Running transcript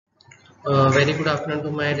Very good afternoon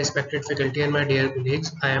to my respected faculty and my dear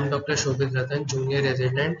colleagues. I am Dr. Shobbit Rattan, Junior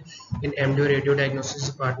Resident in MD Radio Diagnosis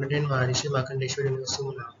Department in Maharishi Markandeeshwar University,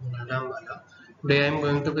 Mulana. Today I am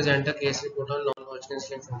going to present a case report on non-Hodgkin's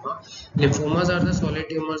lymphoma. Lymphomas are the solid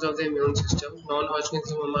tumors of the immune system.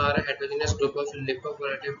 Non-Hodgkin's lymphoma are a heterogeneous group of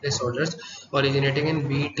lymphoproliferative disorders originating in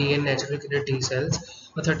B, T, and natural killer T cells.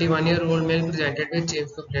 A 31-year-old male presented with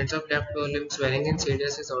chief complaints of left lower limb swelling in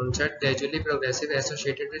stages onset, gradually progressive,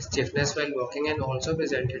 associated with stiffness while walking, and also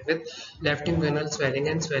presented with left inguinal swelling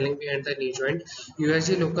and swelling behind the knee joint.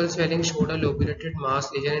 USG local swelling showed a lobulated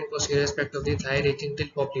mass lesion in posterior aspect of the thigh reaching till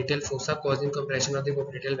popliteal fossa, causing compression of the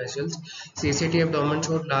popliteal vessels. CCT abdomen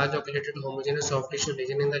showed large loculated homogeneous soft tissue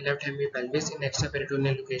lesion in the left hemipelvis in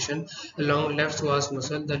extraperitoneal location along left psoas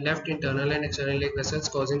muscle, the left internal and external iliac vessels,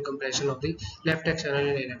 causing compression of the left external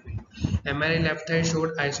MRI left thigh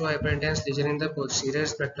showed isohyperintense lesion in the posterior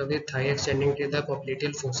aspect of the thigh extending to the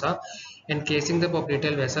popliteal fossa, encasing the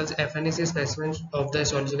popliteal vessels. FNEC specimen of the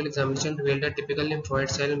histological examination revealed a typical lymphoid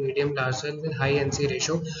cell, medium large cell with high NC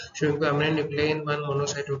ratio, showing permanent nuclei in one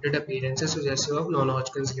monocytoid appearances suggestive of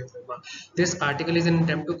non-Hodgkin's lymphoma. This article is an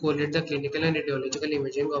attempt to correlate the clinical and radiological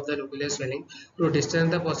imaging of the lobular swelling to distance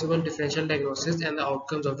the possible differential diagnosis and the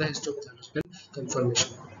outcomes of the histopathological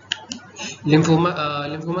confirmation.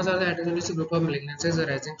 Lymphomas are the heterogeneous group of malignancies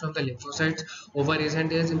arising from the lymphocytes. Over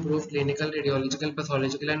recent years, improved clinical, radiological,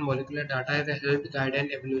 pathological, and molecular data have helped guide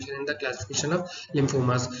an evolution in the classification of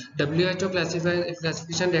lymphomas. WHO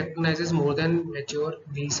classification recognizes more than mature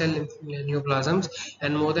B cell neoplasms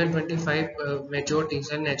and more than 25 mature T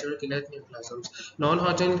cell natural killer neoplasms.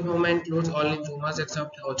 Non-Hodgkin lymphoma includes all lymphomas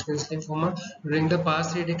except Hodgkin's lymphoma. During the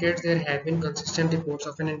past 3 decades, there have been consistent reports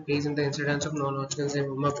of an increase in the incidence of non-Hodgkin's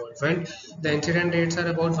lymphoma worldwide. The incidence rates are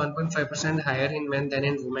about 1.5% higher in men than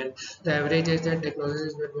in women. The average age that diagnosis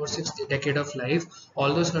is about 6 decades of life.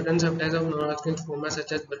 Although certain subtypes of non-Hodgkin lymphoma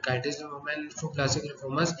such as Burkitt's lymphoma and lymphoblastic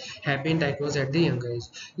lymphomas have been diagnosed at the young age.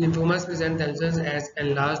 Lymphomas present themselves as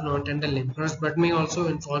enlarged non-tender lymph nodes but may also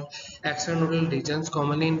involve extranodal regions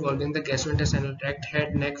commonly involving the gastrointestinal tract,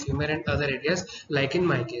 head, neck, femur and other areas like in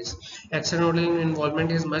my case. Extranodal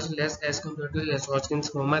involvement is much less as compared to Hodgkin's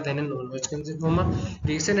lymphoma than in non-Hodgkin's lymphoma.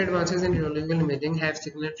 Recent advances in radiological imaging have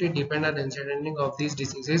significantly deepened our understanding of these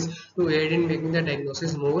diseases to aid in making the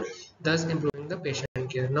diagnosis more, thus improving the patient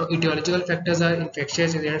care. Now, etiological factors are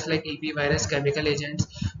infectious agents like EB virus, chemical agents,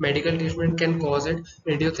 medical treatment can cause it,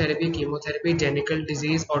 radiotherapy, chemotherapy, genital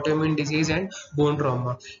disease, autoimmune disease, and bone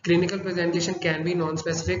trauma. Clinical presentation can be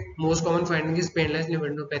non-specific. Most common finding is painless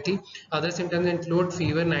lymphadenopathy. Other symptoms include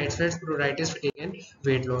fever, night sweats, pruritus, fatigue, and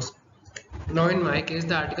weight loss. Now in my case,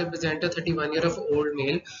 the article presents a 31-year-old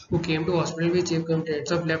male who came to hospital with chief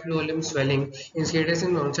complaints of left lower limb swelling in stages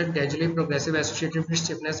in onset, gradually progressive, associated with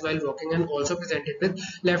stiffness while walking, and also presented with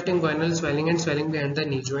left inguinal swelling and swelling behind the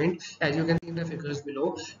knee joint. As you can see in the figures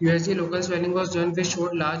below, USG local swelling was done which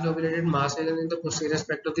showed large lobulated mass lesion in the posterior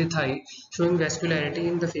aspect of the thigh, showing vascularity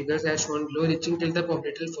in the figures as shown below, reaching till the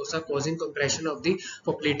popliteal fossa, causing compression of the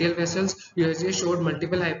popliteal vessels. USG showed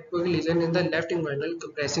multiple hypoxic lesions in the left inguinal,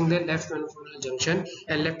 compressing the left junction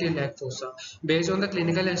and left iliac fossa. Based on the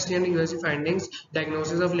clinical history and USG findings,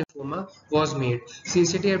 diagnosis of lymphoma was made.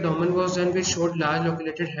 CCT abdomen was done which showed large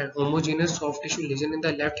loculated homogeneous soft tissue lesion in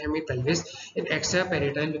the left hemipelvis in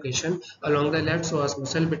extraparietal location along the left psoas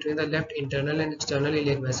muscle between the left internal and external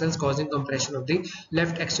iliac vessels, causing compression of the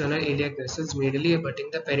left external iliac vessels medially abutting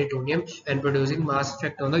the peritoneum and producing mass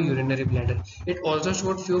effect on the urinary bladder. It also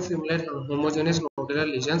showed few femoral homogeneous nodular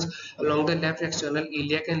lesions along the left external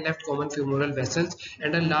iliac and left common femoral vessels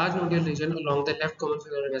and a large nodule region along the left common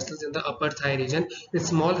femoral vessels in the upper thigh region with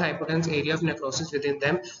small hypotenuse area of necrosis within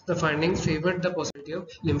them. The findings favored the possibility of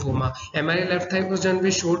lymphoma. MRI left thigh was done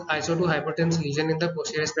which showed ISO2 hypotenuse lesion in the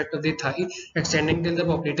posterior aspect of the thigh extending till the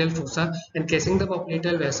popliteal fossa, encasing the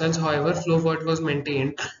popliteal vessels. However, flow void was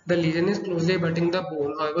maintained. The lesion is closely abutting the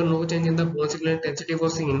bone. However, no change in the bone signal intensity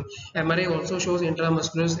was seen. MRI also shows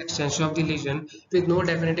intramuscular extension of the lesion with no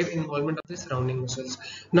definitive involvement of the surrounding muscles.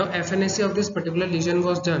 Now, FNAC of this particular lesion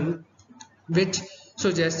was done, which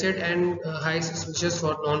suggested and high suspicious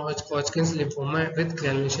for non-Hodgkin's lymphoma with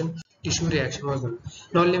granulation tissue reaction was done.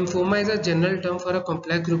 Now, lymphoma is a general term for a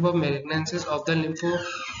complex group of malignancies of the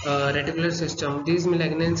reticular system. These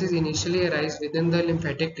malignancies initially arise within the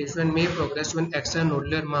lymphatic tissue and may progress to an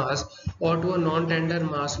extranodular mass or to a non-tender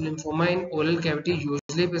mass. Lymphoma in oral cavity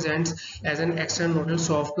usually presents as an extranodal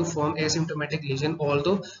soft to firm asymptomatic lesion,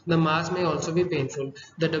 although the mass may also be painful.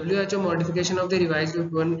 The WHO modification of the revised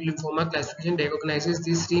group 1 lymphoma classification recognizes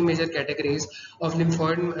these 3 major categories of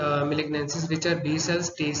lymphoid malignancies, which are B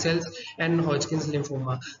cells, T cells, and Hodgkin's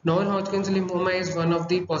lymphoma. Non-Hodgkin's lymphoma is one of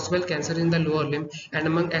the possible cancers in the lower limb and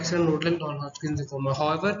among extranodal non-Hodgkin's lymphoma.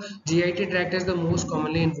 However, GIT tract is the most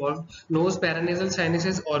commonly involved. Nose, paranasal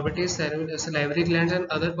sinuses, orbites, salivary glands, and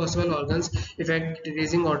other possible organs affect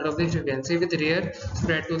decreasing order of the frequency with rare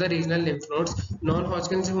spread to the regional lymph nodes.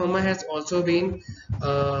 Non-Hodgkin's lymphoma has also been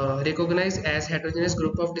recognized as heterogeneous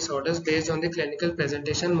group of disorders based on the clinical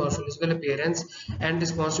presentation, morphological appearance, and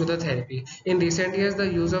response to the therapy. In recent years,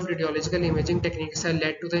 the use of radiological imaging techniques has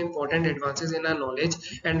led to the important advances in our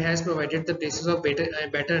knowledge and has provided the basis of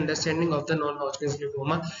better understanding of the non-Hodgkin's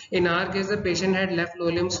lymphoma. In our case, the patient had left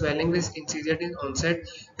lower limb swelling with incision in onset,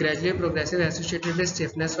 gradually progressive associated with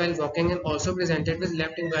stiffness while walking, and also presented with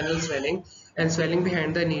left inguinal swelling and swelling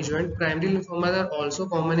behind the knee joint. Primary lymphomas are also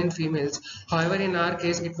common in females. However, in our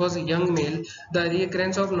case, it was a young male. The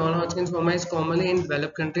recurrence of non-Hodgkin's lymphoma is commonly in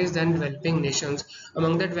developed countries than developing nations.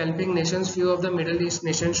 Among the developing nations, few of the Middle East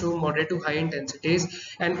nations show moderate to high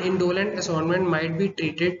intensities, and indolent assortment might be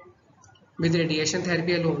treated with radiation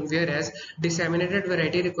therapy alone, whereas disseminated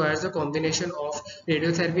variety requires a combination of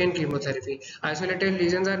radiotherapy and chemotherapy. Isolated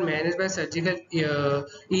lesions are managed by surgical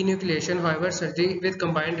enucleation. However, surgery with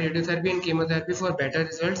combined radiotherapy and chemotherapy for better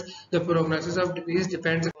results. The prognosis of disease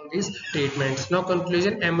depends on these treatments. Now,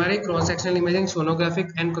 conclusion: MRI, cross-sectional imaging, sonographic,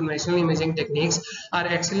 and conventional imaging techniques are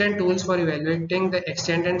excellent tools for evaluating the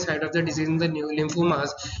extent and site of the disease in the new lymphomas.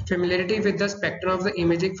 Familiarity with the spectrum of the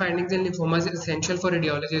imaging findings in lymphomas is essential for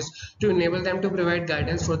radiologists to enable them to provide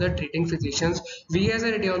guidance for the treating physicians. We as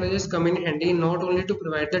a radiologist come in handy not only to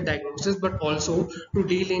provide the diagnosis but also to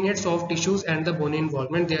delineate soft tissues and the bone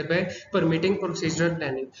involvement, thereby permitting procedural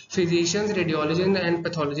planning. Physicians, radiologists, and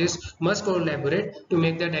pathologists must collaborate to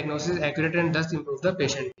make the diagnosis accurate and thus improve the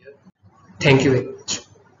patient care. Thank you very much.